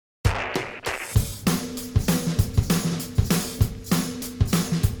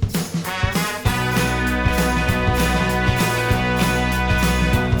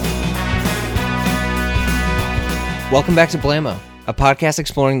Welcome back to Blammo, a podcast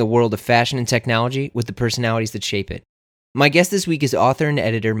exploring the world of fashion and technology with the personalities that shape it. My guest this week is author and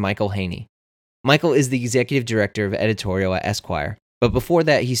editor Michael Haney. Michael is the executive director of editorial at Esquire, but before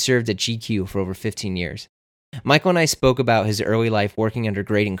that he served at GQ for over 15 years. Michael and I spoke about his early life working under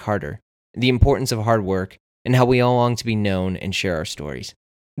Graydon Carter, the importance of hard work, and how we all long to be known and share our stories.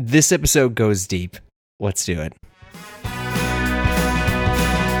 This episode goes deep. Let's do it.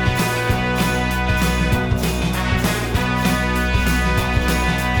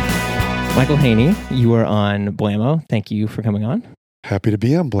 Michael Haney, you are on Blammo. Thank you for coming on. Happy to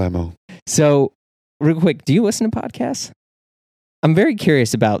be on Blammo. So, real quick, do you listen to podcasts? I'm very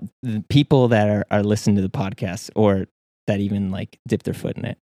curious about the people that are listening to the podcast or that even like dip their foot in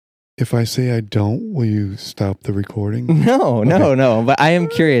it. If I say I don't, will you stop the recording? No. But I am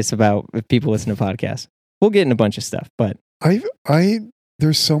curious about if people listen to podcasts. We'll get in a bunch of stuff, but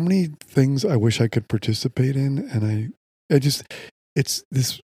there's so many things I wish I could participate in, and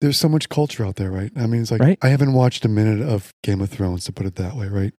there's so much culture out there, right? I mean, it's like, right? I haven't watched a minute of Game of Thrones, to put it that way,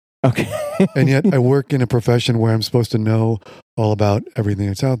 right? Okay. And yet I work in a profession where I'm supposed to know all about everything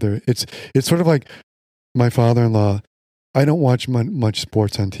that's out there. It's sort of like my father-in-law. I don't watch much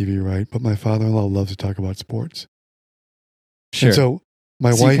sports on TV, right? But my father-in-law loves to talk about sports. Sure. And so my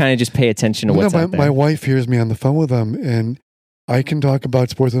wife, you kind of just pay attention to what's out there. My wife hears me on the phone with him, and I can talk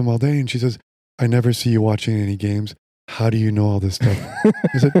about sports with him all day. And she says, I never see you watching any games. How do you know all this stuff?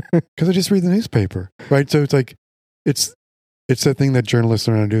 I said, because I just read the newspaper, right? So it's like, it's the thing that journalists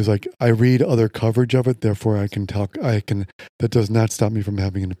learn how to do is like, I read other coverage of it, therefore I can talk, that does not stop me from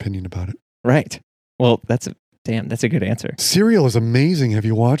having an opinion about it. Right. Well, that's a good answer. Serial is amazing. Have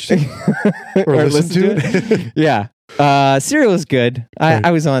you watched it? or listened to it? Yeah. Serial is good. Right.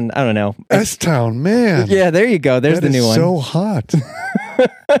 I was on, I don't know. S-Town, man. Yeah, there you go. There's the new one. So hot.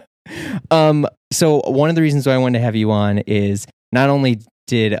 So one of the reasons why I wanted to have you on is not only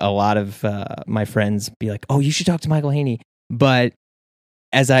did a lot of my friends be like, oh, you should talk to Michael Haney, but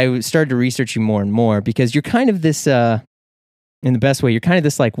as I started to research you more and more, because you're kind of this, in the best way, you're kind of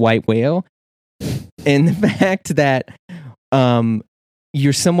this like white whale in the fact that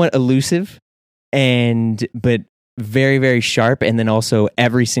you're somewhat elusive but very, very sharp. And then also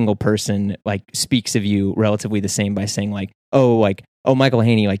every single person like speaks of you relatively the same by saying like, oh, Michael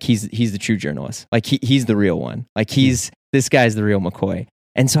Haney, like he's the true journalist. Like he's the real one. Like this guy's the real McCoy.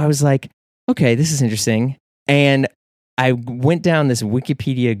 And so I was like, okay, this is interesting. And I went down this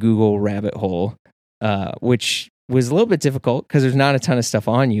Wikipedia Google rabbit hole, which was a little bit difficult because there's not a ton of stuff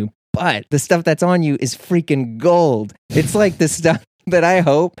on you, but the stuff that's on you is freaking gold. It's like the stuff that I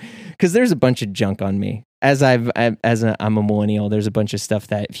hope, because there's a bunch of junk on me. I'm a millennial, there's a bunch of stuff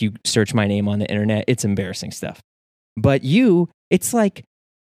that if you search my name on the internet, it's embarrassing stuff. But it's like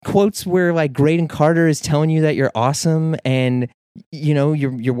quotes where like Graydon Carter is telling you that you're awesome, and you know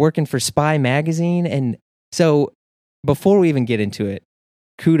you're working for Spy magazine. And so before we even get into it,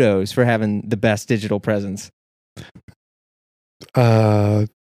 kudos for having the best digital presence. I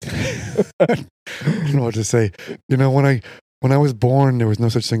don't know what to say. You know, when I was born, there was no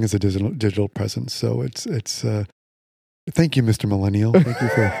such thing as a digital presence. So it's thank you, Mr. Millennial.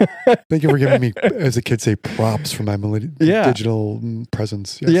 Thank you for giving me, as the kids say, props for my digital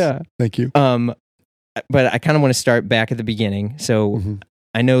presence. Yes. Yeah. Thank you. But I kind of want to start back at the beginning. So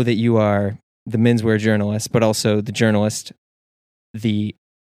I know that you are the menswear journalist, but also the journalist, the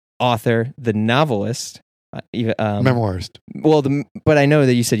author, the novelist, memoirist. Well, but I know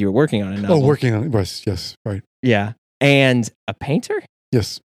that you said you were working on a novel. Oh, working on it. Yes, right. Yeah. And a painter?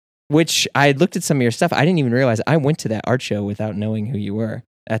 Yes. Which I looked at some of your stuff. I didn't even realize I went to that art show without knowing who you were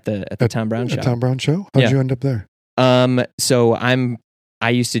at the Tom Brown show. Tom Brown show? How'd you end up there? So I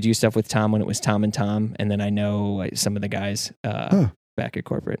used to do stuff with Tom when it was Tom and Tom, and then I know some of the guys back at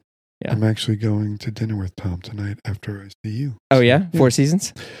corporate. Yeah. I'm actually going to dinner with Tom tonight after I see you. Oh yeah? Four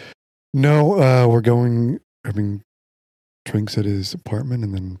Seasons? No, we're having drinks at his apartment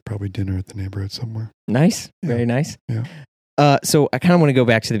and then probably dinner at the neighborhood somewhere. Nice. Yeah. Very nice. Yeah. So I kind of want to go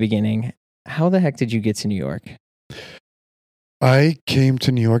back to the beginning. How the heck did you get to New York? I came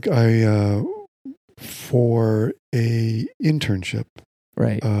to New York for a internship.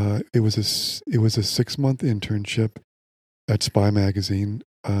 Right. It was a 6-month internship at Spy magazine.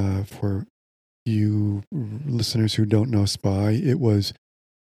 For you listeners who don't know Spy, it was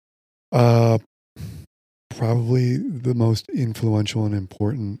probably the most influential and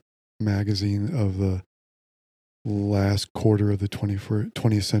important magazine of the last quarter of the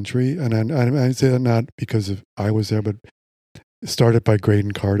 20th century. And I say that not because I was there, but started by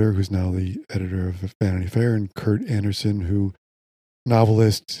Graydon Carter, who's now the editor of Vanity Fair, and Kurt Anderson, who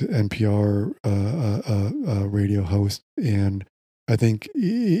novelist, NPR radio host, and I think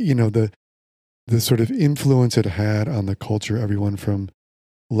the sort of influence it had on the culture, everyone from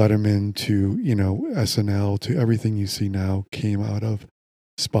Letterman to SNL to everything you see now came out of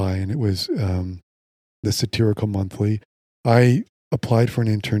Spy, and it was the satirical monthly. I applied for an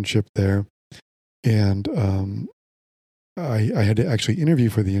internship there, and I had to actually interview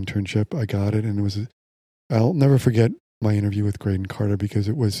for the internship. I got it, and it was I'll never forget my interview with Graydon Carter, because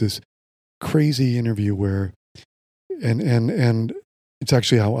it was this crazy interview where, and it's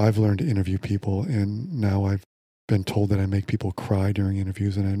actually how I've learned to interview people, and now I've been told that I make people cry during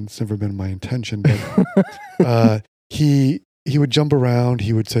interviews, and it's never been my intention. But he would jump around.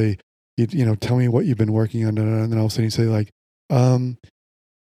 He would say, tell me what you've been working on, and then all of a sudden he'd say like,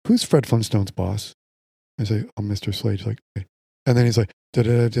 who's Fred Flintstone's boss? I say, oh, Mr. Slade. He's like, okay. And then he's like,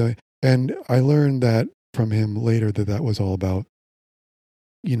 da-da-da-da. And I learned that from him later that was all about,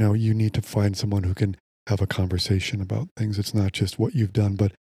 you need to find someone who can have a conversation about things. It's not just what you've done,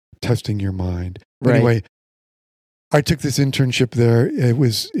 but testing your mind. Right. Anyway, I took this internship there.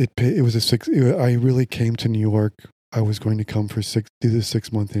 I really came to New York. I was going to come do this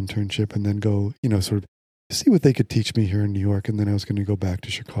 6-month internship and then go, sort of see what they could teach me here in New York. And then I was going to go back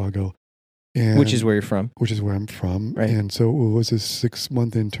to Chicago. Which is where you're from. Which is where I'm from. Right. And so it was a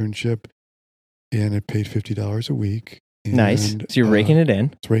 6-month internship, and it paid $50 a week. And, nice. So you're raking it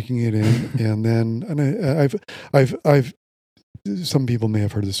in. It's raking it in. And then, I've some people may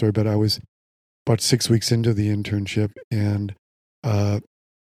have heard the story, but I was about 6 weeks into the internship, and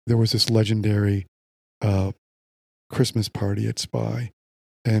there was this legendary Christmas party at Spy,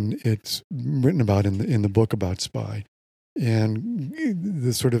 and it's written about in the book about Spy. And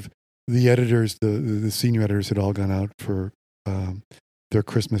the editors, the senior editors had all gone out for their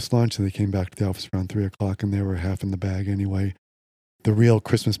Christmas lunch, and they came back to the office around 3:00, and they were half in the bag anyway. The real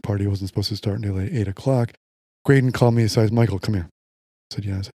Christmas party wasn't supposed to start until 8:00. Graydon called me aside. Michael, come here. I said,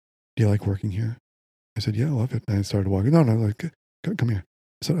 yeah. I said, do you like working here? I said, yeah, I love it. And I started walking. No, come here.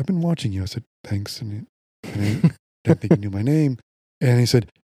 I said, I've been watching you. I said, thanks. And I didn't think he knew my name. And he said,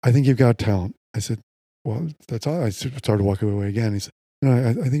 I think you've got talent. I said, well, that's all. I started walking away again. He said, no,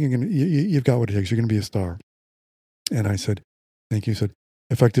 I think you've got what it takes. You're going to be a star. And I said, thank you. He said,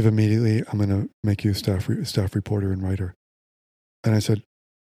 effective immediately, I'm going to make you a staff reporter and writer. And I said,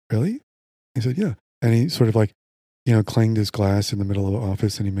 really? He said, yeah. And he sort of like, clanged his glass in the middle of the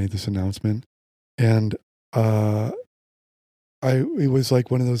office, and he made this announcement. And it was like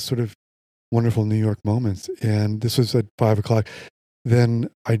one of those sort of wonderful New York moments. And this was at 5:00.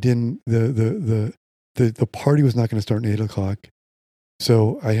 Then I didn't, the party was not going to start at 8:00.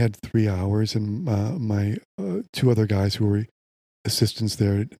 So I had 3 hours, and my 2 other guys who were assistants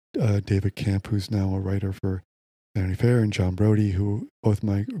there, David Camp, who's now a writer for Vanity Fair, and John Brody, who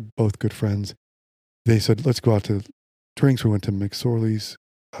both good friends. They said, let's go out to drinks. We went to McSorley's.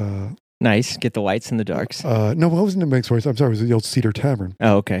 Nice. Get the lights in the darks. No, it wasn't at McSorley's. I'm sorry. It was the old Cedar Tavern.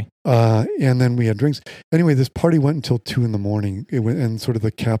 Oh, okay. And then we had drinks. Anyway, this party went until 2 a.m. It went, and sort of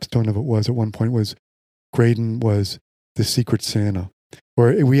the capstone of it was, at one point, was Graydon was the Secret Santa.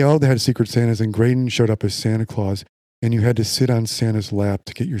 Where we all had Secret Santas, and Graydon showed up as Santa Claus, and you had to sit on Santa's lap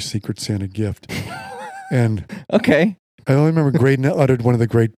to get your Secret Santa gift. And okay. I only remember Graydon uttered one of the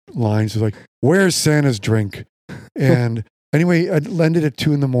great lines. It was like, where's Santa's drink? And anyway, I landed at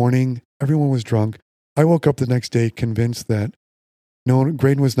 2 a.m. Everyone was drunk. I woke up the next day convinced that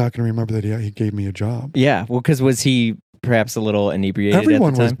Graydon was not going to remember that he gave me a job. Yeah. Well, because was he perhaps a little inebriated Everyone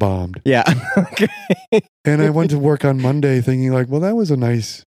at the time? was bombed. Yeah. Okay. And I went to work on Monday thinking like, well, that was a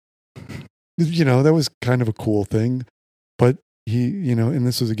nice, that was kind of a cool thing. But he, and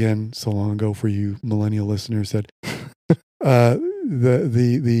this was again so long ago for you millennial listeners, that that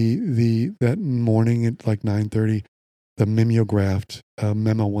morning at like 9:30, the mimeographed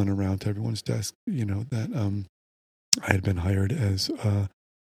memo went around to everyone's desk, that I had been hired as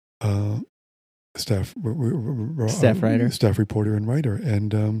staff writer, staff reporter and writer.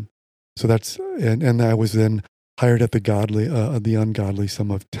 And so that's, and I was then hired at the ungodly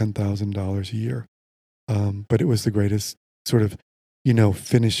sum of $10,000 a year. But it was the greatest sort of,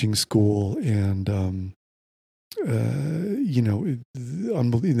 finishing school, and,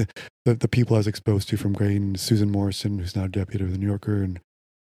 unbelievable. The people I was exposed to from Graydon, Susan Morrison, who's now deputy of the New Yorker, and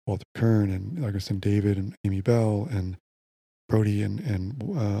Walter Kern, and like I said, David, and Amy Bell, and Brody, and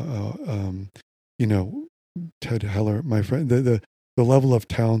Ted Heller, my friend. The level of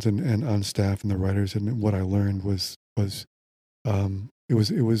talent and on staff and the writers, and what I learned was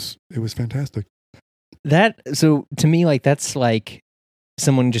fantastic. So to me, like, that's like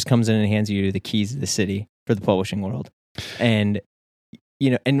someone just comes in and hands you the keys of the city for the publishing world. And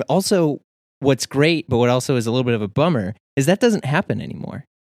and also what's great, but what also is a little bit of a bummer is that doesn't happen anymore.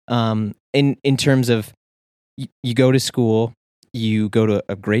 In terms of you go to school, you go to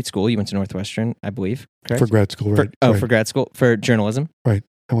a great school. You went to Northwestern, I believe, correct? For grad school, right? For grad school, for journalism. Right.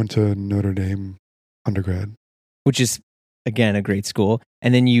 I went to Notre Dame undergrad. Which is, again, a great school.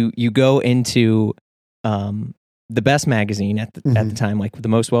 And then you go into the best magazine at the time, like the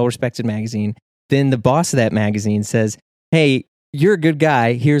most well-respected magazine. Then the boss of that magazine says, hey, you're a good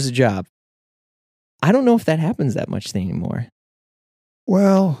guy. Here's a job. I don't know if that happens that much anymore.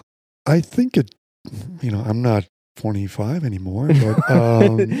 Well, I think I'm not 25 anymore, but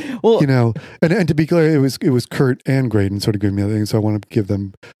well, and to be clear, it was Kurt and Graydon sort of giving me the thing, so I want to give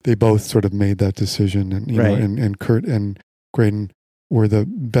them. They both sort of made that decision, and and Kurt and Graydon were the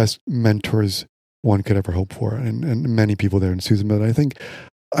best mentors one could ever hope for, and many people there in Susan. But I think,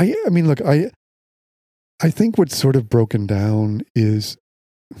 I mean, look, I think what's sort of broken down is,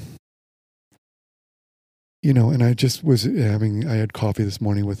 and I just was I had coffee this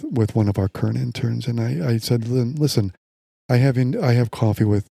morning with one of our current interns, and I said, listen, I have coffee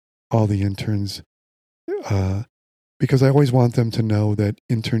with all the interns because I always want them to know that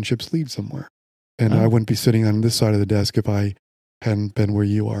internships lead somewhere. And I wouldn't be sitting on this side of the desk if I hadn't been where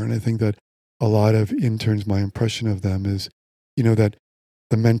you are. And I think that a lot of interns, my impression of them is, that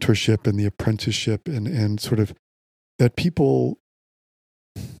the mentorship and the apprenticeship and sort of that people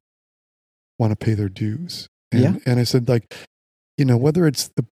want to pay their dues. And I said, whether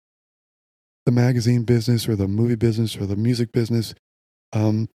it's the magazine business or the movie business or the music business,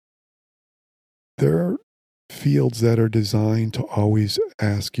 there are fields that are designed to always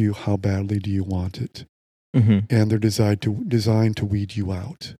ask you, how badly do you want it? Mm-hmm. And they're designed to weed you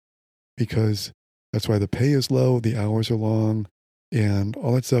out, because that's why the pay is low, the hours are long, and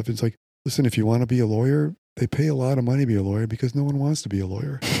all that stuff. It's like, listen, if you want to be a lawyer, they pay a lot of money to be a lawyer because no one wants to be a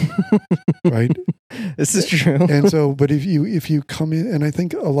lawyer. Right? This is true. And so, but if you come in, and I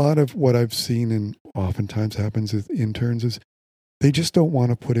think a lot of what I've seen and oftentimes happens with interns is they just don't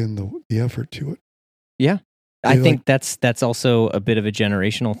want to put in the effort to it. Yeah. I think that's also a bit of a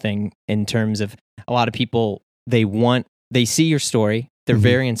generational thing in terms of a lot of people, they see your story, they're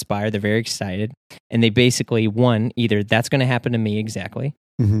very inspired, they're very excited, and they basically, either that's going to happen to me exactly,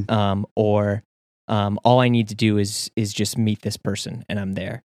 or all I need to do is just meet this person and I'm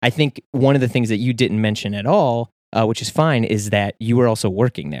there. I think one of the things that you didn't mention at all, which is fine, is that you were also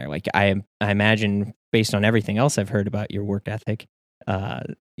working there. Like I imagine, based on everything else I've heard about your work ethic,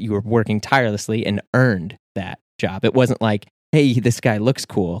 you were working tirelessly and earned that job. It wasn't like, hey, this guy looks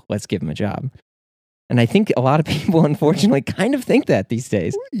cool, let's give him a job. And I think a lot of people, unfortunately, kind of think that these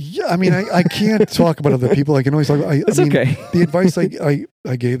days. Yeah, I mean, I can't talk about other people. I can always talk. Okay. The advice I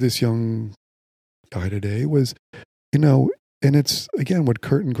gave this young guy today was, and it's again what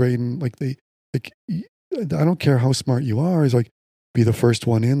Kurt and Graydon I don't care how smart you are, is like, be the first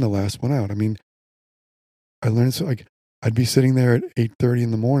one in, the last one out. I mean, I learned I'd be sitting there at 8:30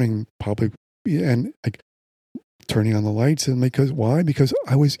 in the morning, probably, and turning on the lights, and why? Because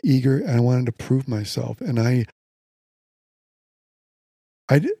I was eager and I wanted to prove myself, and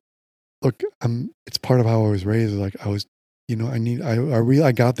it's part of how I was raised. I was,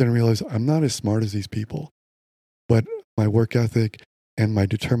 I got there and realized I'm not as smart as these people, but my work ethic and my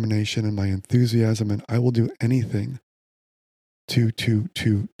determination and my enthusiasm, and I will do anything to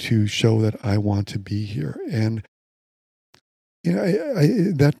show that I want to be here. And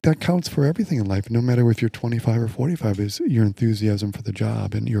that counts for everything in life. No matter if you're 25 or 45, is your enthusiasm for the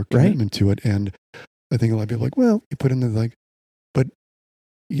job and your commitment to it. And I think a lot of people are like, well, you put in but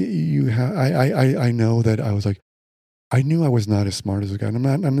I know that I was I knew I was not as smart as a guy. And I'm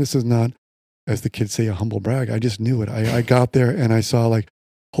not, and this is not, as the kids say, a humble brag. I just knew it. I got there and I saw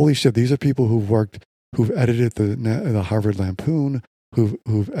holy shit, these are people who've edited the Harvard Lampoon,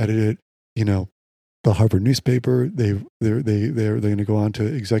 who've edited, the Harvard newspaper. They're going to go on to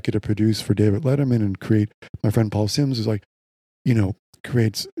executive produce for David Letterman and create. My friend Paul Sims is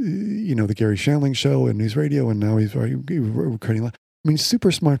creates the Gary Shandling show and News Radio, and now he's creating. I mean,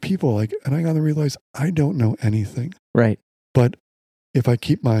 super smart people. And I got to realize I don't know anything. Right. But if I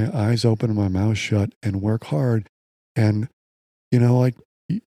keep my eyes open and my mouth shut and work hard, and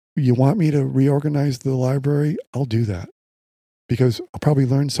you want me to reorganize the library, I'll do that, because I'll probably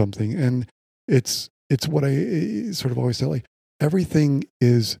learn something. And it's what I sort of always say, everything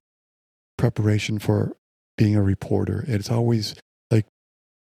is preparation for being a reporter. It's always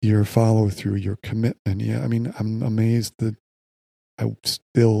your follow through, your commitment. Yeah. I mean, I'm amazed that I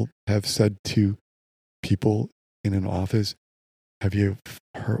still have said to people in an office, have you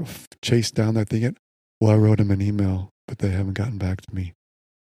chased down that thing yet? Well, I wrote them an email, but they haven't gotten back to me.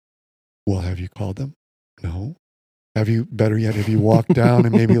 Well, have you called them? No. Have you, better yet, have you walked down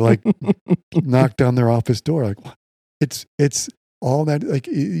and maybe like knocked down their office door? Like, it's all that, like,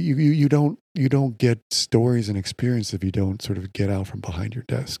 you don't get stories and experience if you don't sort of get out from behind your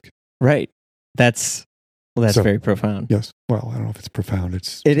desk. Right. That's very profound. Yes. Well, I don't know if it's profound.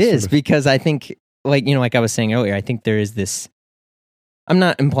 It is, because I think, like, like I was saying earlier, I think there is this, I'm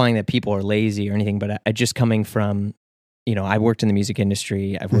not implying that people are lazy or anything, but I just coming from, I worked in the music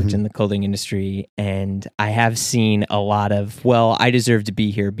industry, I've worked in the clothing industry, and I have seen a lot of, well, I deserve to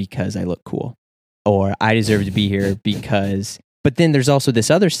be here because I look cool, or I deserve to be here because, but then there's also this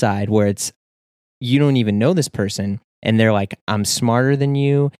other side where it's, you don't even know this person, and they're like, I'm smarter than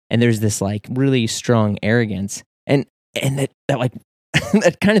you, and there's this like really strong arrogance, and that like,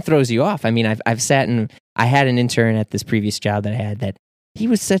 that kind of throws you off. I mean, I've sat and I had an intern at this previous job that I had that he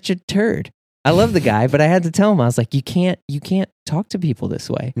was such a turd. I love the guy, but I had to tell him, I was like, you can't talk to people this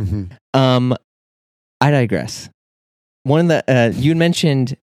way. I digress. One of the, you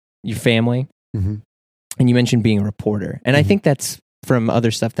mentioned your family, and you mentioned being a reporter. And I think that's from other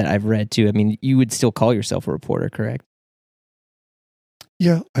stuff that I've read too. I mean, you would still call yourself a reporter, correct?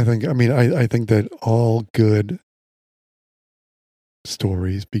 Yeah, I think that all good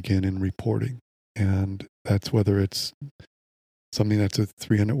stories begin in reporting. And that's whether it's something that's a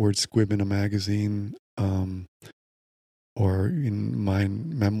 300-word squib in a magazine, or in my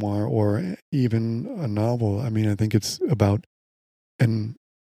memoir, or even a novel. I mean, I think it's about, and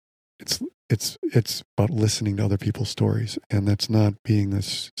it's about listening to other people's stories, and that's not being a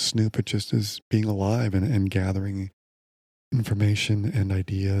snoop. It just is being alive and gathering information and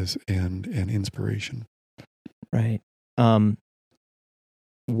ideas and inspiration. Right.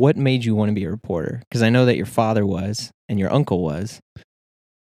 What made you want to be a reporter? Because I know that your father was, and your uncle was.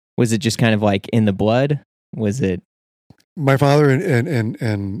 Was it just kind of like in the blood? Was it? My father and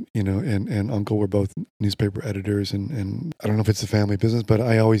uncle were both newspaper editors, and I don't know if it's a family business, but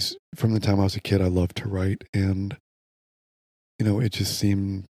I always, from the time I was a kid, I loved to write, and it just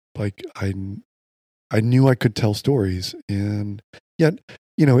seemed like I knew I could tell stories, and yet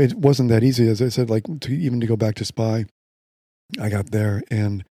it wasn't that easy. As I said, like to go back to Spy, I got there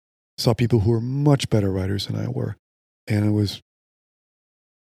and saw people who were much better writers than I were, and it was,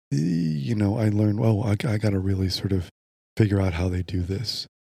 I learned, well, I got to really sort of figure out how they do this.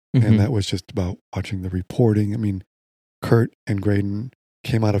 And that was just about watching the reporting. I mean, Kurt and Graydon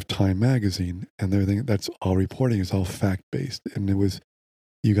came out of Time magazine, and they're thinking that's all reporting is all fact-based. And it was,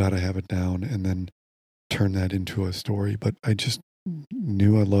 you got to have it down and then turn that into a story. But I just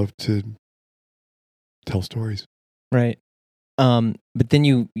knew I loved to tell stories. Right. But then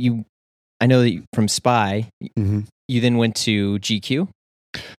you I know that from Spy, you then went to GQ.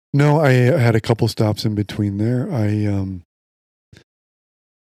 No, I had a couple stops in between there. I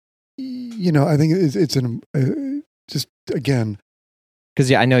think it's just again,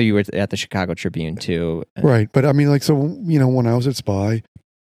 because I know you were at the Chicago Tribune too, right? But I mean, like, so when I was at Spy,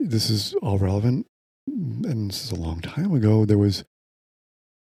 this is all relevant, and this is a long time ago. There was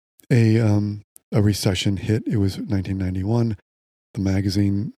a recession hit. It was 1991. The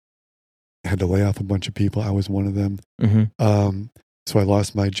magazine had to lay off a bunch of people. I was one of them. So I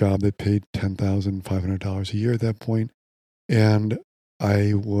lost my job that paid $10,500 a year at that point. And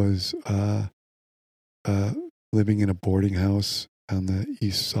I was living in a boarding house on the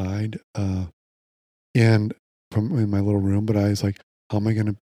east side, and from in my little room. But I was like, how am I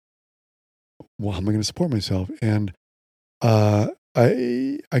going to support myself? And I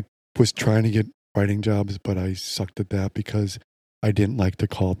was trying to get writing jobs, but I sucked at that because I didn't like to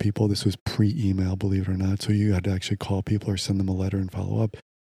call people. This was pre-email, believe it or not. So you had to actually call people or send them a letter and follow up.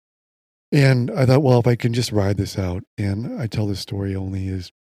 And I thought, well, if I can just ride this out, and I tell this story only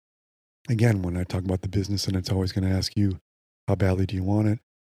is, again, when I talk about the business, and it's always going to ask you, how badly do you want it?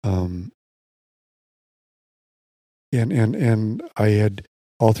 And I had,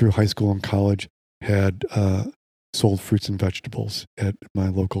 all through high school and college, had sold fruits and vegetables at my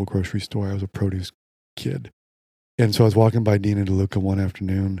local grocery store. I was a produce kid. And so I was walking by Dina DeLuca one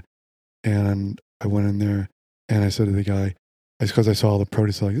afternoon, and I went in there, and I said to the guy, because I saw all the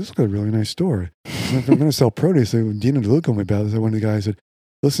produce, like, this is a really nice store. And if I'm going to sell produce, Dina DeLuca on my belt. So one of the guys said,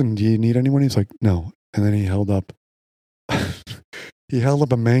 listen, do you need anyone? He's like, no. And then he held up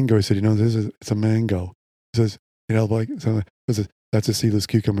a mango. He said, it's a mango. He says, that's a seedless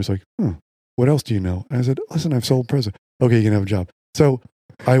cucumber. It's like, what else do you know? And I said, listen, I've sold produce. Okay, you can have a job. So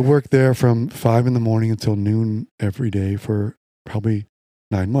I worked there from 5 a.m. until noon every day for probably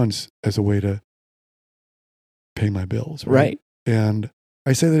 9 months as a way to pay my bills. Right. And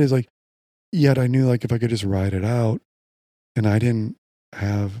I say that as like, yet I knew, like, if I could just ride it out, and I didn't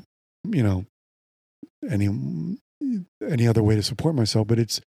have you know, any other way to support myself. But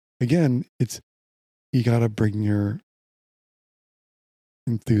it's you got to bring your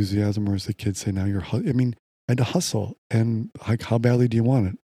enthusiasm, or as the kids say now, I had to hustle. And like, how badly do you want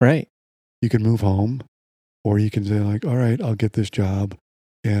it? Right. You can move home, or you can say like, all right, I'll get this job.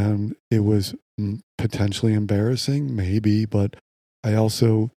 And it was potentially embarrassing, maybe, but I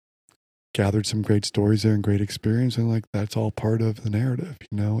also gathered some great stories there and great experience. And like, that's all part of the narrative,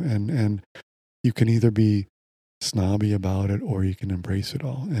 and you can either be snobby about it, or you can embrace it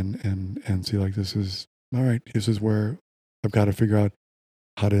all and see like, this is all right. This is where I've got to figure out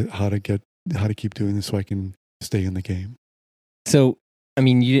how to keep doing this so I can stay in the game. So, I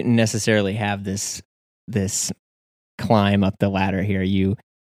mean, you didn't necessarily have this climb up the ladder here. You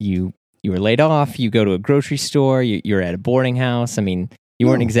were laid off. You go to a grocery store. You're at a boarding house. I mean, you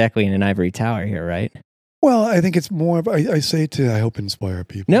weren't exactly in an ivory tower here, right? Well, I think it's more of, I say I hope inspire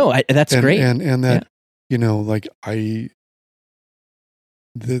people. No, that's great. And that, like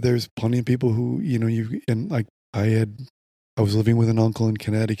there's plenty of people who, I was living with an uncle in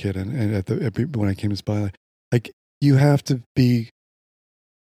Connecticut, and when I came to Spy, like, you have to be,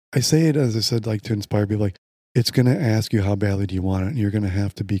 I say it, as I said, like, to inspire people, like, it's going to ask you how badly do you want it, and you're going to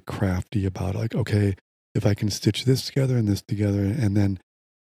have to be crafty about it. Like, okay, if I can stitch this together and this together, and then,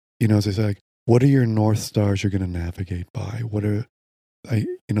 as I said, like, what are your North Stars you're going to navigate by? I want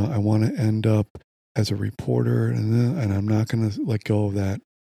to end up as a reporter, and I'm not going to let go of that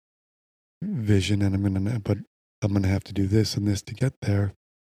vision, but I'm going to have to do this and this to get there,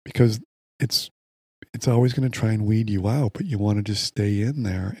 because it's always going to try and weed you out, but you want to just stay in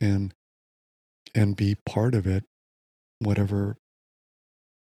there and be part of it, whatever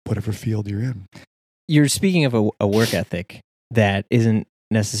field you're in. You're speaking of a work ethic that isn't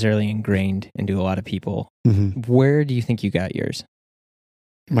necessarily ingrained into a lot of people. Mm-hmm. Where do you think you got yours?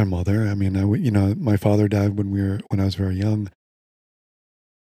 My mother. I mean, my father died when I was very young.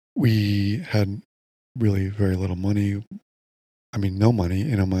 We had really very little money. I mean, no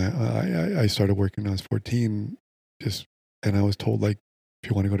money. I started working when I was 14, and I was told, like, if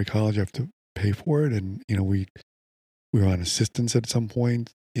you want to go to college, you have to pay for it. And, we were on assistance at some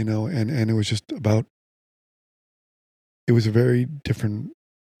point, and it was just about, it was a very different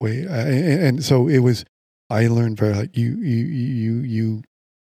way. And so it was, I learned very, like, you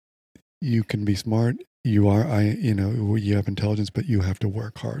can be smart. You have intelligence, but you have to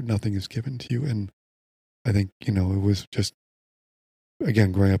work hard. Nothing is given to you. And I think, it was just,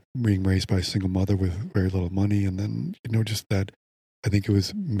 again, growing up, being raised by a single mother with very little money. And then, just that, I think it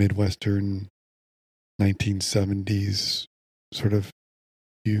was Midwestern 1970s sort of,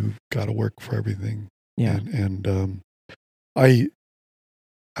 you've got to work for everything. Yeah. And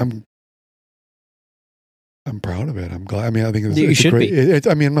I'm proud of it. I'm glad. I mean, I think it's great.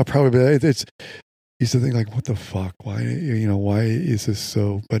 I'm not proud of it. It's used to think, like, what the fuck? Why, why is this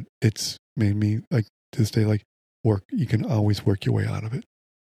so? But it's made me, like, to stay, like, work. You can always work your way out of it.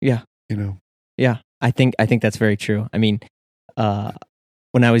 Yeah. Yeah. I think that's very true. I mean,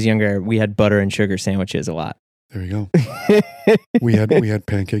 when I was younger, we had butter and sugar sandwiches a lot. There you go. we had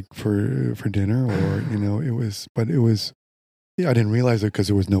pancake for dinner, or it was. Yeah, I didn't realize it because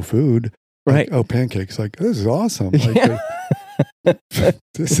there was no food. Right. Like, pancakes. Like, this is awesome. Like,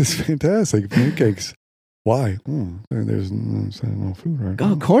 this is fantastic. Pancakes. Why? There's no food, right?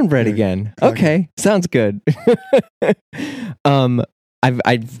 Oh, cornbread again. Okay, sounds good. I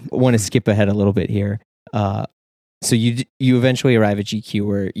want to skip ahead a little bit here. So you eventually arrive at GQ,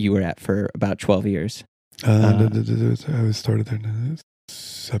 where you were at for about 12 years. I was started there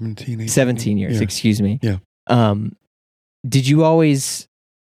 17 years. Yeah. Excuse me. Yeah. Did you always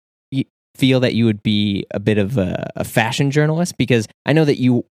feel that you would be a bit of a fashion journalist? Because I know that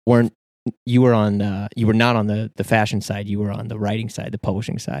you were not on the fashion side. You were on the writing side, the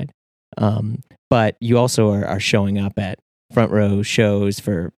publishing side. But you also are showing up at front row shows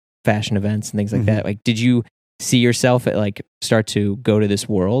for fashion events and things like that. Like, did you see yourself start to go to this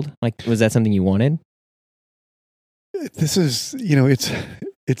world? Like, was that something you wanted? This is,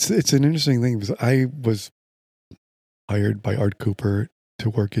 it's an interesting thing, because I was hired by Art Cooper to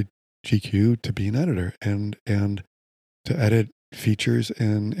work at GQ to be an editor and to edit features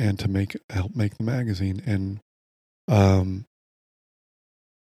and to help make the magazine. And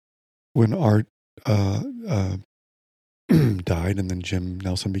when Art died, and then Jim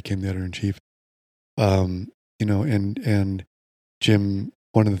Nelson became the editor-in-chief, and Jim,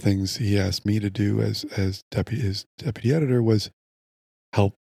 one of the things he asked me to do as his deputy editor was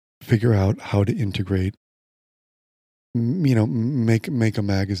help figure out how to integrate, make a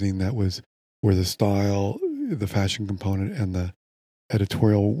magazine that was where the style, the fashion component, and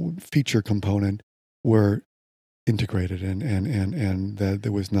editorial feature component were integrated, and that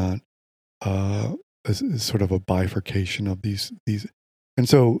there was not a sort of a bifurcation of these. And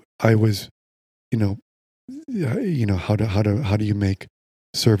so I was, how do you make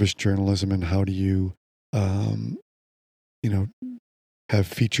service journalism, and how do you, have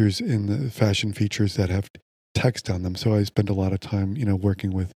features in the fashion features that have text on them. So I spent a lot of time,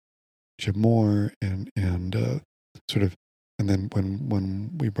 working with Jim Moore and sort of, and then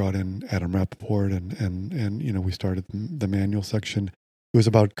when we brought in Adam Rappaport and we started the manual section, it was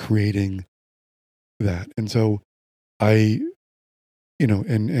about creating that. And so I,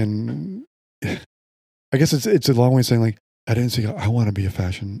 and I guess it's a long way of saying, like, I didn't say I want to be a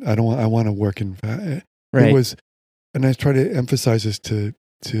fashion. I want to work in fashion. Right. It was, and I try to emphasize this to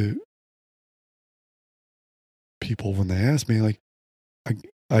people when they ask me, like,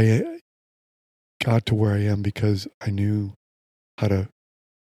 I got to where I am because I knew how to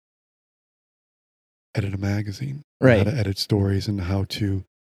edit a magazine, right? How to edit stories, and how to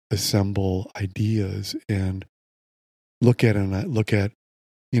assemble ideas and looking at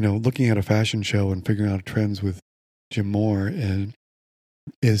a fashion show and figuring out trends with Jim Moore and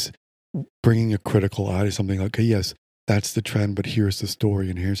is bringing a critical eye to something like, okay, yes, that's the trend, but here's the story,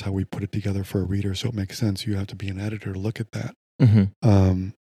 and here's how we put it together for a reader so it makes sense. You have to be an editor to look at that. Mm-hmm.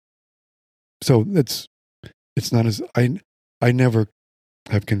 So it's not as I never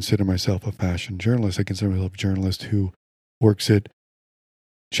have considered myself a fashion journalist. I consider myself a journalist who works at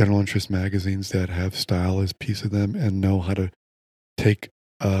general interest magazines that have style as a piece of them and know how to take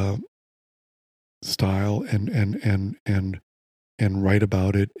style and write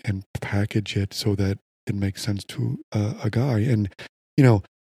about it and package it so that it makes sense to a guy. And to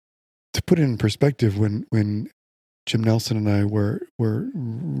put it in perspective, when Jim Nelson and I were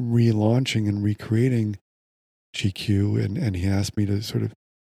relaunching and recreating GQ, and he asked me to sort of,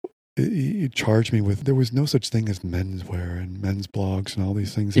 he charged me with, there was no such thing as menswear and men's blogs and all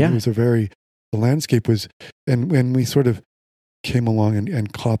these things. Yeah. It was the landscape was, and when we sort of came along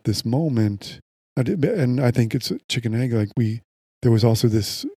and caught this moment, and I think it's chicken egg, like there was also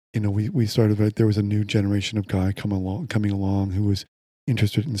this, we started, right, there was a new generation of guy coming along who was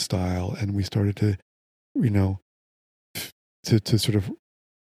interested in style, and we started to, to sort of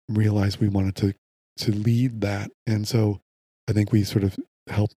realize we wanted to lead that. And so I think we sort of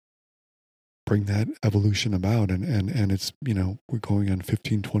helped bring that evolution about, and it's, we're going on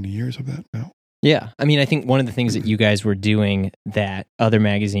 15, 20 years of that now. Yeah. I mean, I think one of the things that you guys were doing that other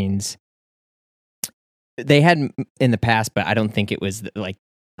magazines, they had in the past, but I don't think it was like,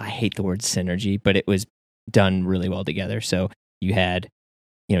 I hate the word synergy, but it was done really well together. So you had,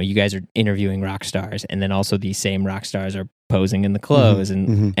 you guys are interviewing rock stars, and then also these same rock stars are posing in the clothes,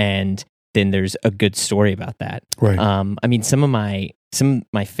 and then there's a good story about that. Right. I mean, some of my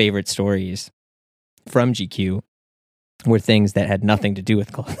favorite stories from GQ were things that had nothing to do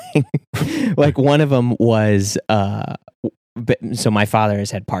with clothing. Like one of them was, so my father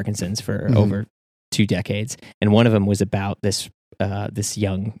has had Parkinson's for over 2 decades, and one of them was about this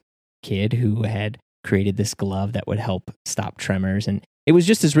young kid who had created this glove that would help stop tremors, and it was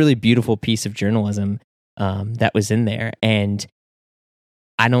just this really beautiful piece of journalism that was in there. And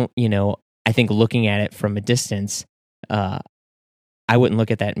I don't, I think looking at it from a distance, I wouldn't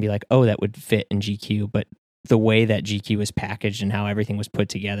look at that and be like, oh, that would fit in GQ, but the way that GQ was packaged and how everything was put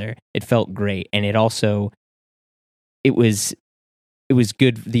together, it felt great. And it also, it was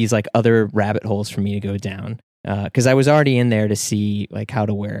good, these like other rabbit holes for me to go down. Because I was already in there to see like how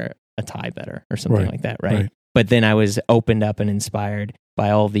to wear a tie better or something like that, right? But then I was opened up and inspired by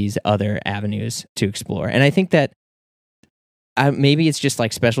all these other avenues to explore. And I think that maybe it's just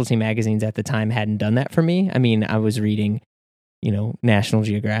like specialty magazines at the time hadn't done that for me. I mean, I was reading, National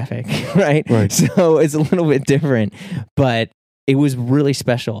Geographic, right? So it's a little bit different, but it was really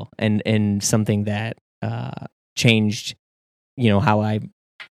special and something that changed, how I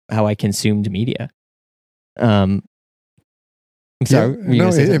consumed media. I'm sorry.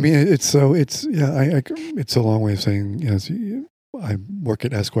 I mean, it's a long way of saying, I work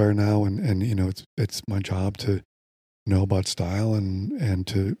at Esquire now, and it's my job to know about style and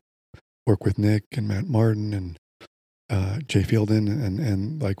to work with Nick and Matt Martin and Jay Fielden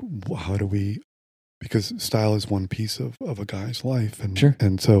and like, how do we, because style is one piece of a guy's life, and sure.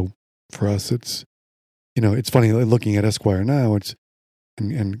 And so for us, it's it's funny looking at Esquire now, it's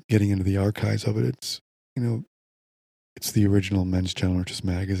and getting into the archives of it, it's it's the original Men's General Interest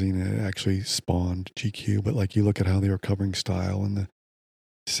magazine, and it actually spawned GQ. But like, you look at how they were covering style in the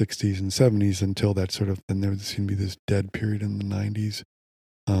 60s and 70s until that sort of, then there seemed to be this dead period in the 90s.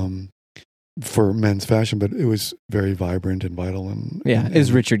 for men's fashion, but it was very vibrant and vital. And it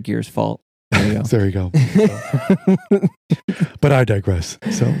was Richard Gere's fault. There you go. There you go. So. But I digress.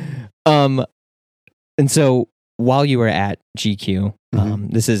 So, and so while you were at GQ,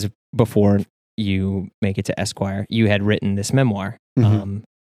 this is before you make it to Esquire, you had written this memoir.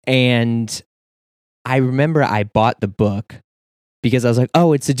 And I remember I bought the book because I was like,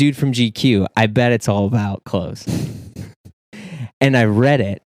 oh, it's a dude from GQ. I bet it's all about clothes. And I read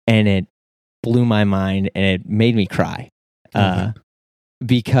it and it blew my mind and it made me cry.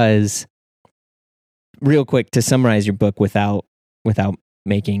 Because real quick, to summarize your book without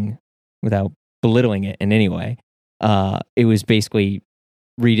belittling it in any way, it was basically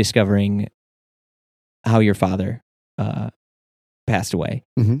rediscovering how your father passed away,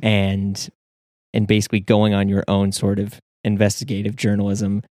 and basically going on your own sort of investigative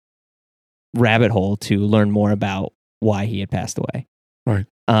journalism rabbit hole to learn more about why he had passed away. Right.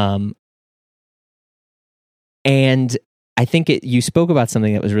 And I think you spoke about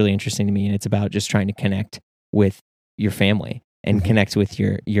something that was really interesting to me, and it's about just trying to connect with your family and connect with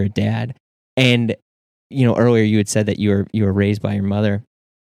your dad. And earlier you had said that you were raised by your mother,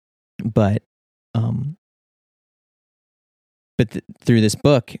 but through this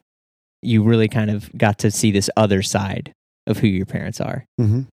book, you really kind of got to see this other side of who your parents are.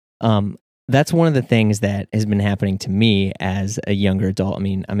 That's one of the things that has been happening to me as a younger adult. I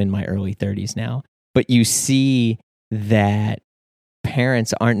mean, I'm in my early 30s now, but you see that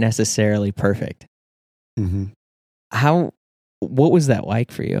parents aren't necessarily perfect. What was that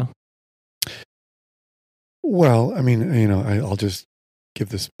like for you? Well, I mean, I'll just give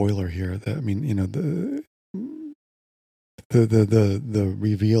the spoiler here. That the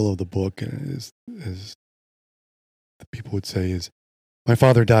reveal of the book is people would say is my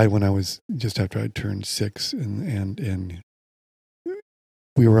father died when I was just after I turned 6, and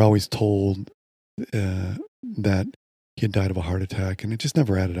we were always told that he had died of a heart attack, and it just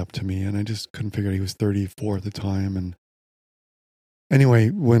never added up to me, and I just couldn't figure out he was 34 at the time. And anyway,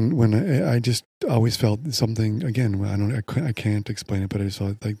 when I just always felt something, again, I can't explain it, but I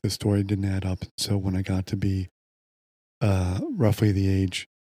saw like the story didn't add up. So when I got to be roughly the age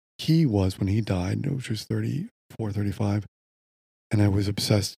he was when he died, which was 34, 35, and I was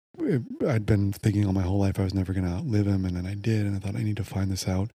obsessed. I'd been thinking all my whole life I was never going to outlive him, and then I did, and I thought I need to find this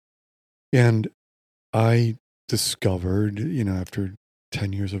out. And I discovered, after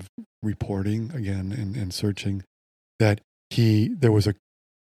 10 years of reporting again and searching, that there was a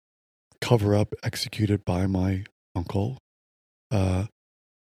cover-up executed by my uncle,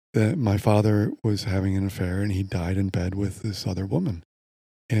 that my father was having an affair and he died in bed with this other woman.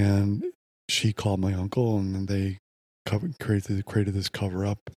 And she called my uncle, and then they created this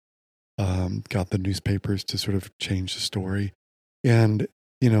cover-up, got the newspapers to sort of change the story. And,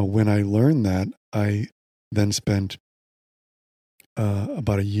 when I learned that, I then spent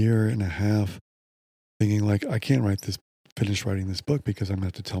about a year and a half thinking, like, I can't finish writing this book because I'm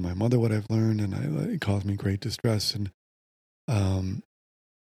going to have to tell my mother what I've learned, and it caused me great distress. And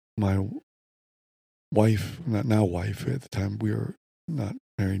my wife, not now wife, at the time we were not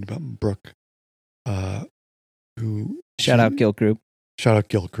married, but Brooke, shout out Gilt Group,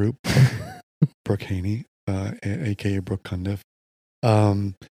 Brooke Haney, aka Brooke Cundiff.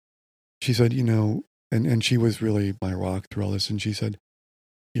 She said, and she was really my rock through all this. And she said,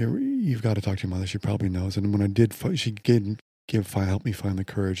 you've got to talk to your mother. She probably knows. And when I did, she helped me find the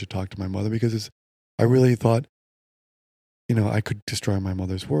courage to talk to my mother, because I really thought, I could destroy my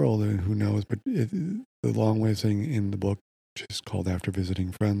mother's world, and who knows. But the long way of saying in the book, which is called After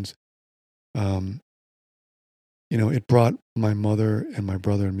Visiting Friends, it brought my mother and my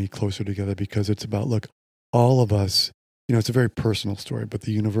brother and me closer together, because it's about, look, all of us, it's a very personal story, but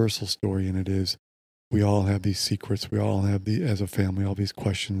the universal story in it is we all have these secrets. We all have, as a family, all these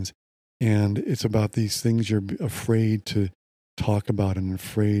questions. And it's about these things you're afraid to talk about and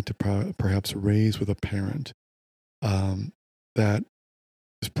afraid to perhaps raise with a parent. That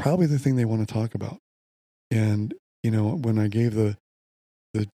is probably the thing they want to talk about. And, when I gave the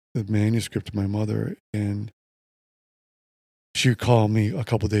manuscript to my mother, and she called me a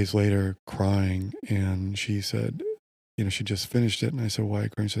couple of days later crying, and she said, she just finished it. And I said, why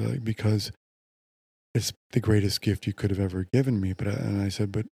crying? She said, because it's the greatest gift you could have ever given me. And I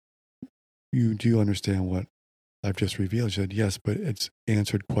said, but do you understand what I've just revealed? She said, yes, but it's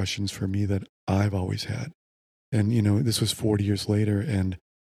answered questions for me that I've always had. And, this was 40 years later, and,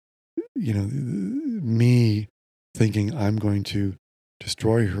 me thinking I'm going to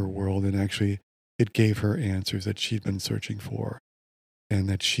destroy her world, and actually it gave her answers that she'd been searching for, and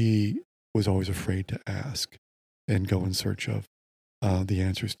that she was always afraid to ask and go in search of the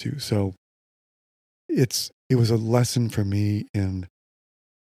answers to. So it was a lesson for me in,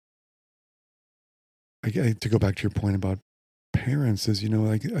 to go back to your point about parents is,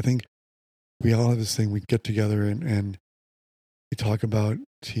 I think we all have this thing, we get together and we talk about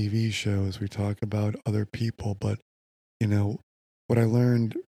TV shows, we talk about other people, but what I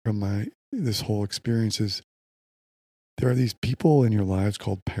learned from this whole experience is there are these people in your lives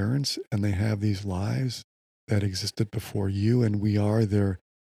called parents, and they have these lives that existed before you, and we are their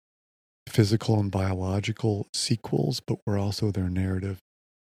physical and biological sequels, but we're also their narrative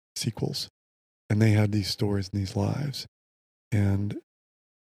sequels. And they had these stories and these lives. And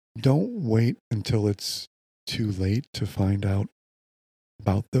don't wait until it's too late to find out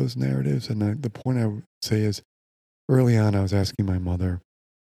about those narratives. And the point I would say is, early on, I was asking my mother,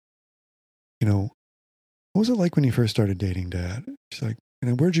 what was it like when you first started dating Dad? She's like,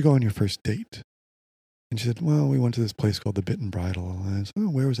 where'd you go on your first date? And she said, well, we went to this place called the Bit and Bridle. And I said, oh,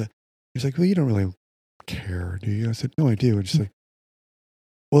 where was that? She's like, well, you don't really care, do you? I said, no, I do. And she's like,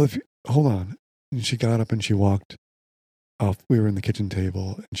 well, hold on. And she got up and she walked off. We were in the kitchen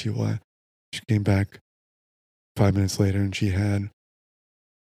table, and she came back 5 minutes later, and she had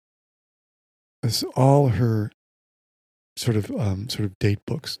all her sort of date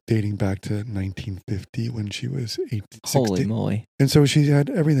books dating back to 1950 when she was 8. Holy moly. And so she had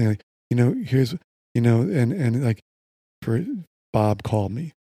everything, like, here's, and like, for Bob called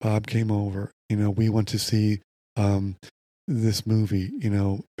me. Bob came over, we went to see this movie,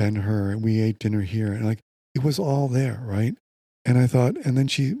 Ben-Hur, and we ate dinner here. And like, it was all there, right? And I thought, and then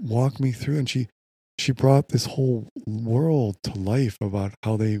she walked me through, and she brought this whole world to life about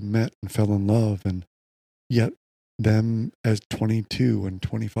how they met and fell in love, and yet them as 22 and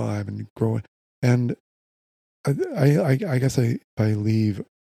 25 and growing. And I guess if I leave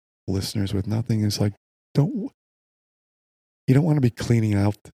listeners with nothing, is like, you don't want to be cleaning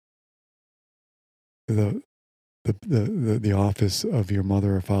out the office of your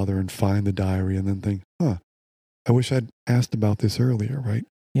mother or father and find the diary and then think, I wish I'd asked about this earlier, right?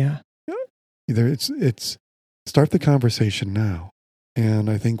 Yeah. Either it's start the conversation now. And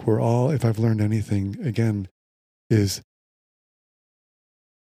I think we're all, if I've learned anything, again, is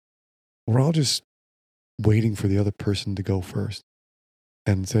we're all just waiting for the other person to go first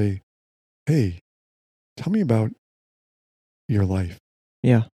and say, hey, tell me about your life.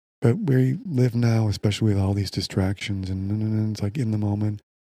 Yeah. But we live now, especially with all these distractions, and it's like in the moment,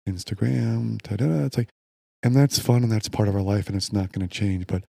 Instagram, it's like, and that's fun and that's part of our life and it's not going to change.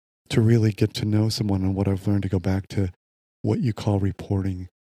 But to really get to know someone, and what I've learned, to go back to what you call reporting,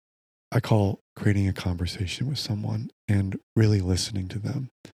 I call creating a conversation with someone and really listening to them.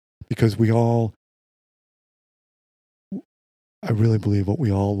 Because I really believe what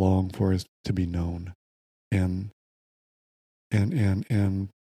we all long for is to be known and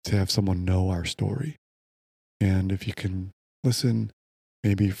to have someone know our story. And if you can listen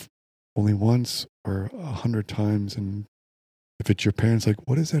maybe only once or 100 times, and if it's your parents, like,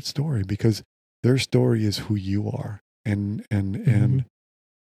 what is that story? Because their story is who you are. And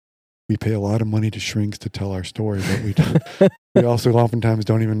we pay a lot of money to shrinks to tell our story, but we also oftentimes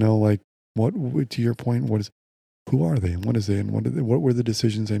don't even know, like, what, to your point, who are they and what is they, and what were the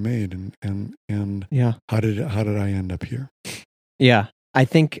decisions they made, and yeah, how did I end up here? Yeah, I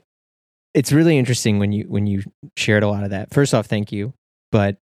think it's really interesting when you shared a lot of that. First off, thank you.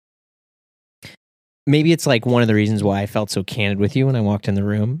 But maybe it's like one of the reasons why I felt so candid with you when I walked in the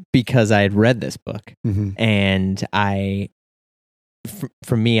room, because I had read this book, and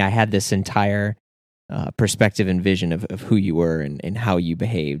for me, I had this entire perspective and vision of who you were and how you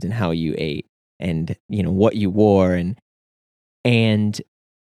behaved and how you ate and what you wore, and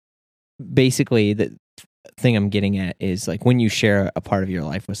basically the thing I'm getting at is, like, when you share a part of your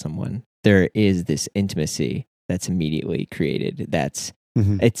life with someone, there is this intimacy that's immediately created. That's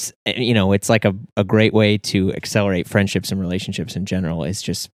it's it's like a great way to accelerate friendships and relationships in general, is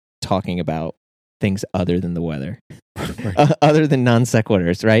just talking about things other than the weather, right. Other than non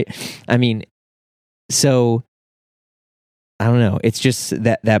sequiturs, right? I mean, so I don't know. It's just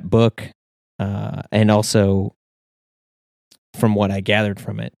that book, and also from what I gathered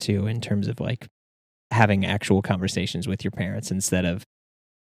from it too, in terms of like having actual conversations with your parents instead of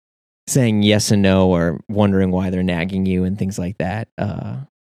saying yes and no or wondering why they're nagging you and things like that.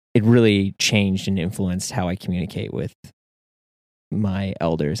 It really changed and influenced how I communicate with my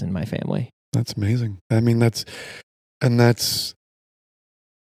elders and my family. That's amazing. I mean, I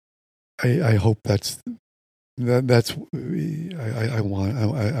hope I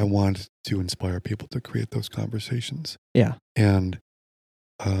want to inspire people to create those conversations. Yeah. And,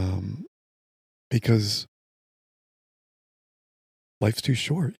 because life's too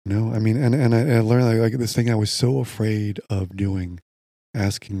short, you know? I mean, and I learned like this thing I was so afraid of doing,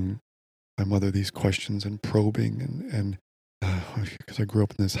 asking my mother these questions and probing and because I grew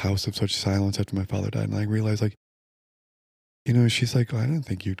up in this house of such silence after my father died. And I realized like, you know, she's like, I didn't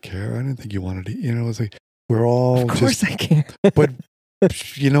think you'd care. I didn't think you wanted to, you know, it's like, we're all Of course I care. but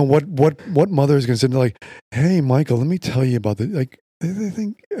you know, what mother is going to sit there like, hey, Michael, let me tell you about the, like, I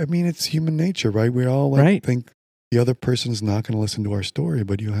think, I mean, it's human nature, right? We all like think the other person's not going to listen to our story,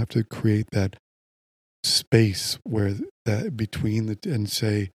 but you have to create that space where that between the, and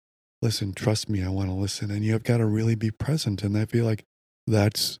say, listen, trust me, I want to listen. And you have got to really be present. And I feel like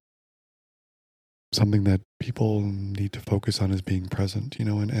that's something that people need to focus on, is being present, you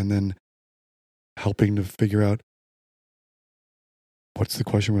know, and then helping to figure out what's the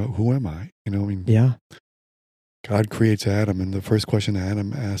question about who am I? You know, I mean, yeah. God creates Adam, and the first question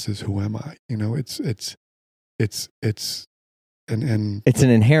Adam asks is, "Who am I?" You know, it's and it's an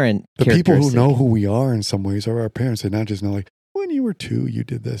inherent. The people who know who we are in some ways are our parents. They not just know like when you were 2, you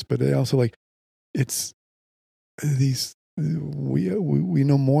did this, but they also like it's these. We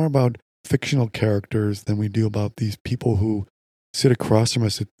know more about fictional characters than we do about these people who sit across from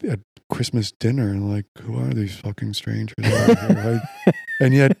us at Christmas dinner and like, who are these fucking strangers? Right?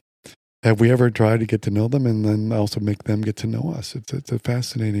 And yet, have we ever tried to get to know them and then also make them get to know us? It's a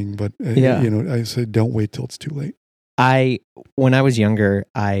fascinating, but you know, I say don't wait till it's too late. When I was younger,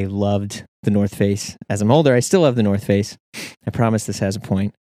 I loved the North Face. As I'm older, I still love the North Face. I promise this has a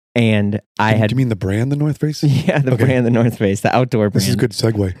point. And I had. Do you mean the brand, the North Face? Yeah, the brand, the North Face, the outdoor brand. This is a good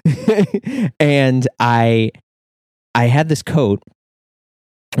segue. And I had this coat,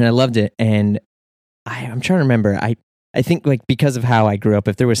 and I loved it. And I'm trying to remember. I think like because of how I grew up,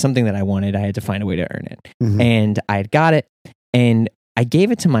 if there was something that I wanted, I had to find a way to earn it. Mm-hmm. And I had got it, and I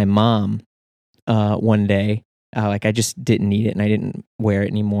gave it to my mom one day. Like I just didn't need it, and I didn't wear it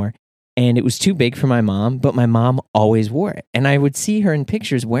anymore. And it was too big for my mom, but my mom always wore it. And I would see her in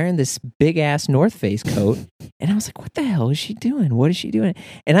pictures wearing this big ass North Face coat. And I was like, what the hell is she doing? What is she doing?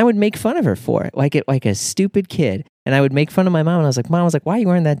 And I would make fun of her for it, like a stupid kid. And I would make fun of my mom. And I was like, Mom, why are you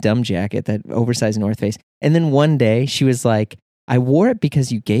wearing that dumb jacket, that oversized North Face? And then one day she was like, I wore it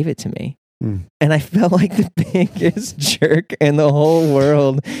because you gave it to me. Mm. And I felt like the biggest jerk in the whole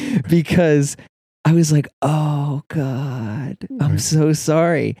world because I was like, oh God, I'm so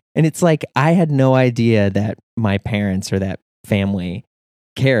sorry. And it's like, I had no idea that my parents or that family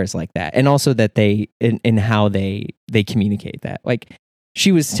cares like that. And also that they, in how they communicate that. Like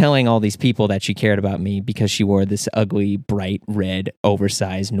she was telling all these people that she cared about me because she wore this ugly, bright red,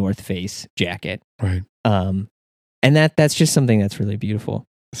 oversized North Face jacket. Right. And that's just something that's really beautiful.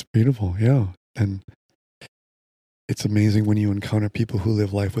 It's beautiful. Yeah. And it's amazing when you encounter people who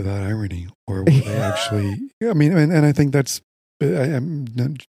live life without irony, or where they actually. I mean, and I think that's. I'm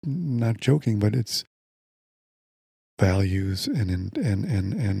not joking, but it's values and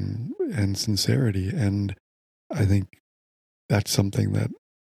sincerity, and I think that's something that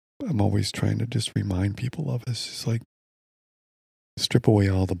I'm always trying to just remind people of. It's just like strip away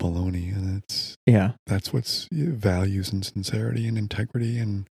all the baloney, and that's what's values and sincerity and integrity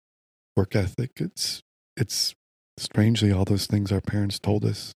and work ethic. It's strangely, all those things our parents told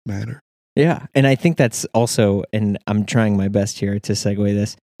us matter. Yeah. And I think that's also, and I'm trying my best here to segue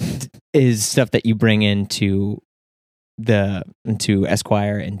this, is stuff that you bring into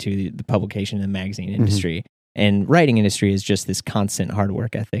Esquire, into the publication and magazine industry. Mm-hmm. And writing industry is just this constant hard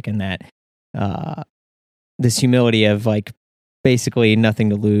work ethic, and that this humility of like basically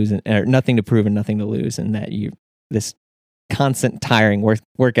nothing to lose, or nothing to prove and nothing to lose, and that this constant tiring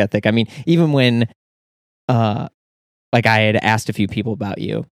work ethic. I mean, even when like I had asked a few people about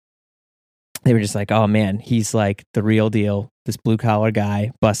you, they were just like, oh man, he's like the real deal. This blue collar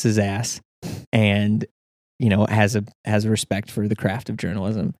guy busts his ass and, you know, has a respect for the craft of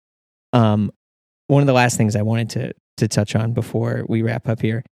journalism. One of the last things I wanted to touch on before we wrap up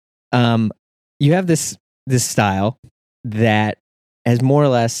here, you have this style that has more or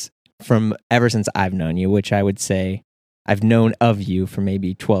less from ever since I've known you, which I would say I've known of you for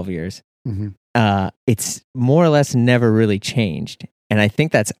maybe 12 years. Mm-hmm. It's more or less never really changed. And I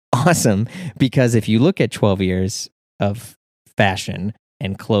think that's awesome because if you look at 12 years of fashion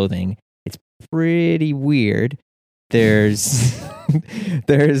and clothing, it's pretty weird. There's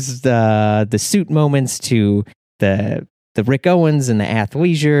the suit moments to the Rick Owens and the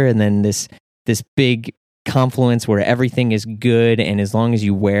athleisure, and then this big confluence where everything is good, and as long as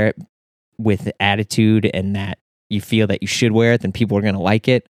you wear it with attitude and that you feel that you should wear it, then people are going to like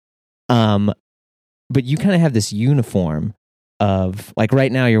it. But you kind of have this uniform of, like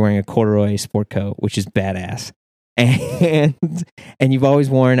right now you're wearing a corduroy sport coat, which is badass. and you've always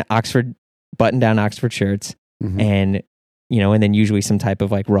worn Oxford button-down Oxford shirts, and and then usually some type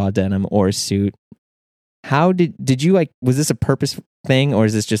of like raw denim or a suit. How did you like? Was this a purpose thing, or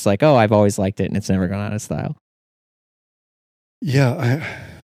is this just like, oh, I've always liked it and it's never gone out of style? Yeah,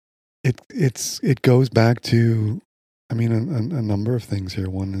 it goes back to, I mean, a number of things here.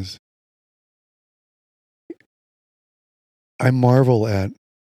 One is, I marvel at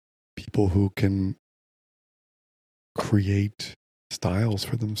people who can create styles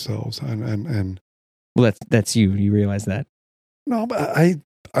for themselves, and well, that's you. You realize that? No, but I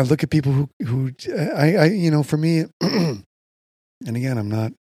look at people who I for me, and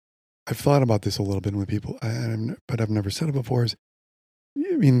again, I've thought about this a little bit with people, but I've never said it before.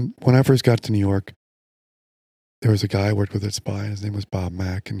 I mean, when I first got to New York, there was a guy I worked with at Spy. His name was Bob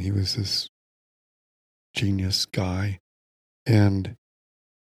Mack, and he was this genius guy. And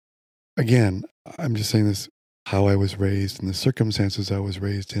again, I'm just saying this, how I was raised and the circumstances I was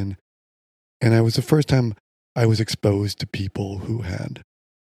raised in. And it was the first time I was exposed to people who had,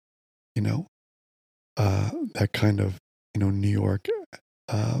 that kind of, New York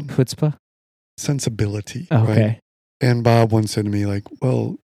chutzpah sensibility. Okay. Right? And Bob once said to me, like,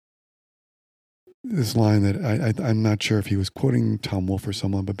 well, this line that I'm not sure if he was quoting Tom Wolfe or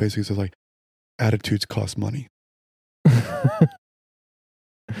someone, but basically says like, attitudes cost money.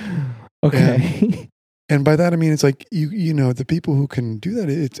 Okay. And by that, I mean, it's like, the people who can do that,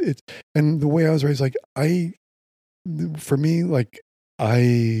 it's, and the way I was raised, like for me, like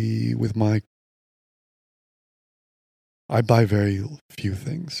I buy very few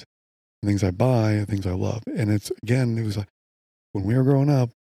things. The things I buy are things I love. And it was like, when we were growing up,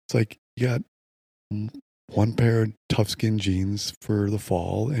 it's like, you got one pair of tough skin jeans for the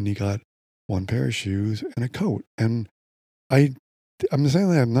fall, and you got one pair of shoes and a coat. And I'm saying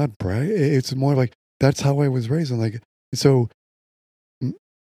that I'm not bragging. It's more like, that's how I was raised. And like, so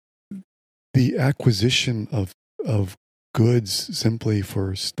the acquisition of goods simply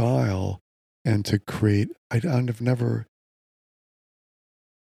for style and to create, I've never,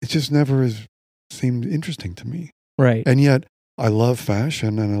 it just never has seemed interesting to me. Right. And yet I love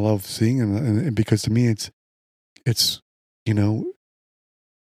fashion and I love seeing, and because to me it's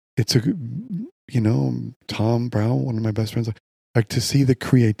Tom Brown, one of my best friends, like to see the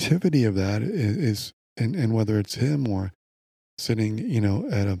creativity of that is and whether it's him or sitting,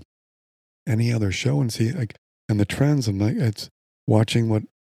 at any other show and see like, and the trends, and like, it's watching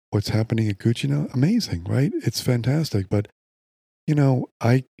what's happening at Gucci now. Amazing, right? It's fantastic. But,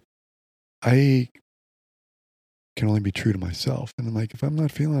 I can only be true to myself. And I'm like, if I'm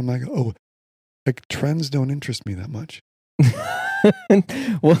not feeling, I'm like, oh, like trends don't interest me that much.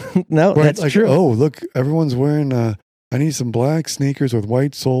 Well, no, right? that's like, true. Oh, look, everyone's wearing, I need some black sneakers with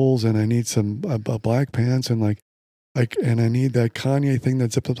white soles, and I need some black pants, and and I need that Kanye thing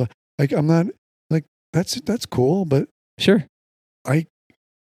that zips up. Like, I'm not like, that's cool, but sure. I'd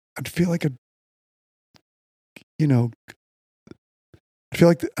feel like I feel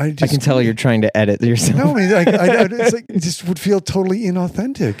like I can tell you're trying to edit yourself. No, I mean, it's like, it just would feel totally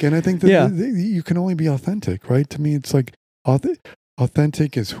inauthentic. And I think that you can only be authentic, right? To me, it's like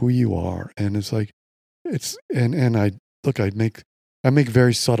authentic is who you are. And it's like, and I make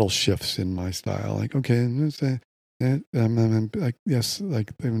very subtle shifts in my style. Like, okay, I'm like, yes,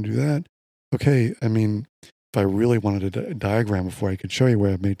 like I'm gonna do that. Okay. I mean, if I really wanted a diagram before I could show you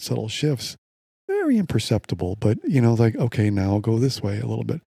where I've made subtle shifts, very imperceptible, but like, okay, now I'll go this way a little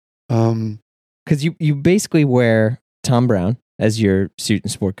bit. Because you basically wear Tom Brown as your suit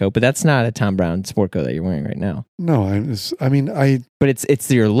and sport coat, but that's not a Tom Brown sport coat that you're wearing right now. No, but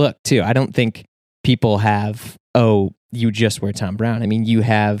it's your look too. I don't think people have, oh, you just wear Tom Brown. I mean, you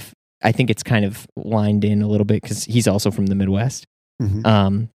have, I think it's kind of lined in a little bit because he's also from the Midwest.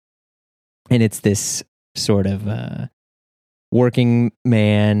 Mm-hmm. And it's this sort of working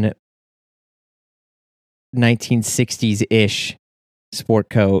man, 1960s-ish sport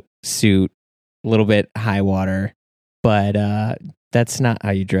coat, suit, a little bit high water, but that's not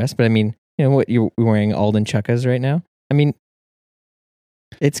how you dress. But I mean, what you're wearing Alden Chukkas right now. I mean,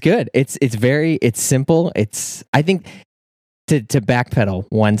 it's good. It's simple. I think to backpedal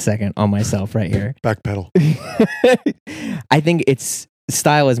 1 second on myself right here. Backpedal. I think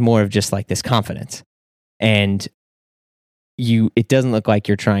style is more of just like this confidence, and it doesn't look like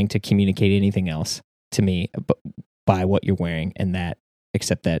you're trying to communicate anything else to me by what you're wearing, and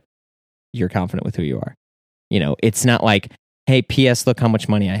except that you're confident with who you are. It's not like, hey, P.S., look how much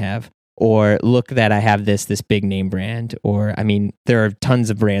money I have, or look that I have this big name brand, or, I mean, there are tons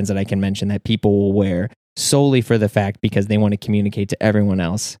of brands that I can mention that people will wear solely for the fact because they want to communicate to everyone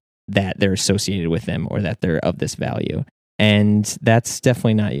else that they're associated with them or that they're of this value. And that's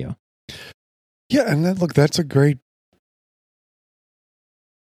definitely not you. Yeah, and look, that's a great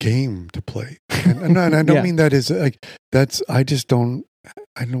game to play. And I don't mean that as like that's. I don't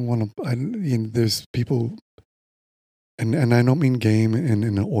want to. There's people, and I don't mean game in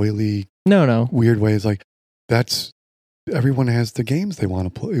an oily, weird way. It's like that's everyone has the games they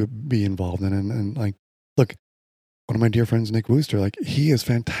want to be involved in, and like look. One of my dear friends, Nick Wooster, like he is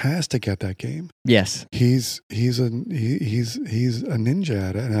fantastic at that game. Yes, he's a ninja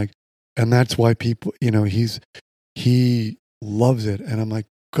at it, and that's why people, he loves it. And I'm like,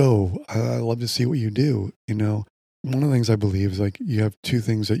 go! I love to see what you do. One of the things I believe is like you have two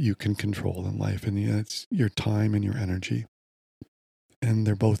things that you can control in life, and it's your time and your energy, and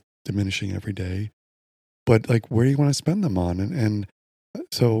they're both diminishing every day. But like, where do you want to spend them on? And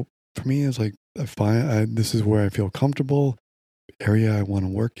so for me, it's like. This is where I feel comfortable, area I want to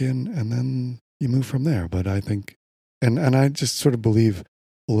work in, and then you move from there. But I think, and I just sort of believe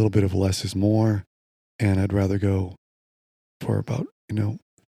a little bit of less is more, and I'd rather go for about,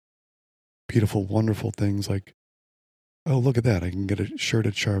 beautiful, wonderful things like, oh, look at that. I can get a shirt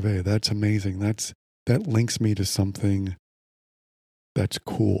at Charvet. That's amazing. That links me to something that's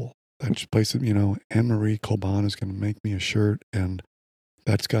cool. That place, Anne-Marie Colban is going to make me a shirt, and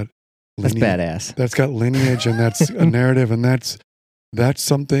that's badass. That's got lineage, and that's a narrative, and that's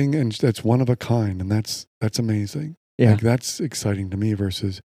something, and that's one of a kind, and that's amazing. Yeah, like, that's exciting to me.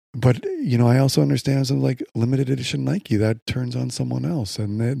 But I also understand something like limited edition Nike that turns on someone else,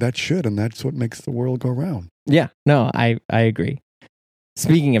 and that's what makes the world go round. Yeah, no, I agree.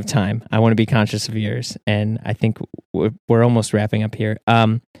 Speaking of time, I want to be conscious of yours, and I think we're almost wrapping up here.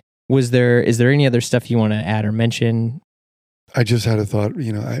 Is there any other stuff you want to add or mention? I just had a thought,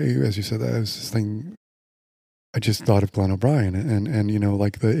 as you said, I was just thinking, I just thought of Glenn O'Brien and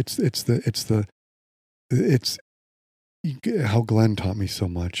like it's how Glenn taught me so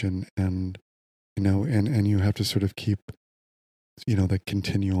much and you have to sort of keep, the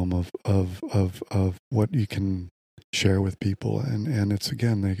continuum of what you can share with people. And it's,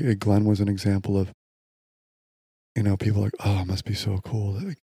 again, like, Glenn was an example of, people are like, oh, it must be so cool.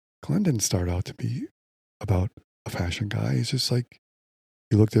 Like, Glenn didn't start out to be about a fashion guy. He's just like,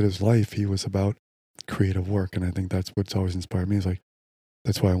 you looked at his life, he was about creative work. And I think that's what's always inspired me, is like,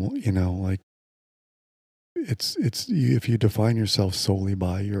 that's why I want, like, it's if you define yourself solely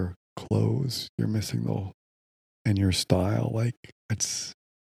by your clothes, you're missing and your style, like, it's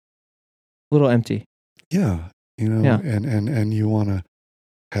a little empty. Yeah. And you want to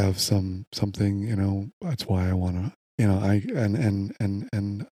have something, that's why I want to,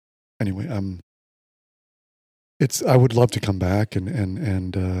 anyway, I would love to come back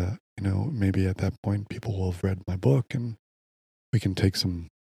and maybe at that point people will have read my book and we can take some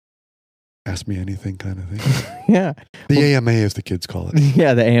ask me anything kind of thing. Yeah. The AMA, as the kids call it.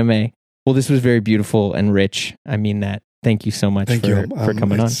 Yeah, the AMA. Well, this was very beautiful and rich. I mean that. Thank you so much for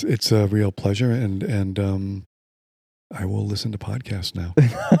coming on. It's a real pleasure, and I will listen to podcasts now.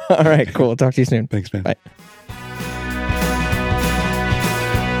 All right, cool. Talk to you soon. Thanks, man. Bye.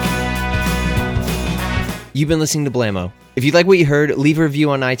 You've been listening to Blamo. If you like what you heard, leave a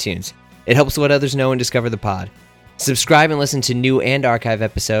review on iTunes. It helps let others know and discover the pod. Subscribe and listen to new and archive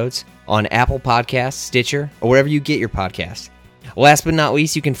episodes on Apple Podcasts, Stitcher, or wherever you get your podcasts. Last but not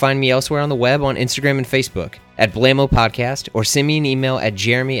least, you can find me elsewhere on the web on Instagram and Facebook at Blamo Podcast, or send me an email at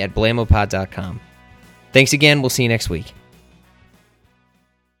jeremy@blamopod.com. Thanks again. We'll see you next week.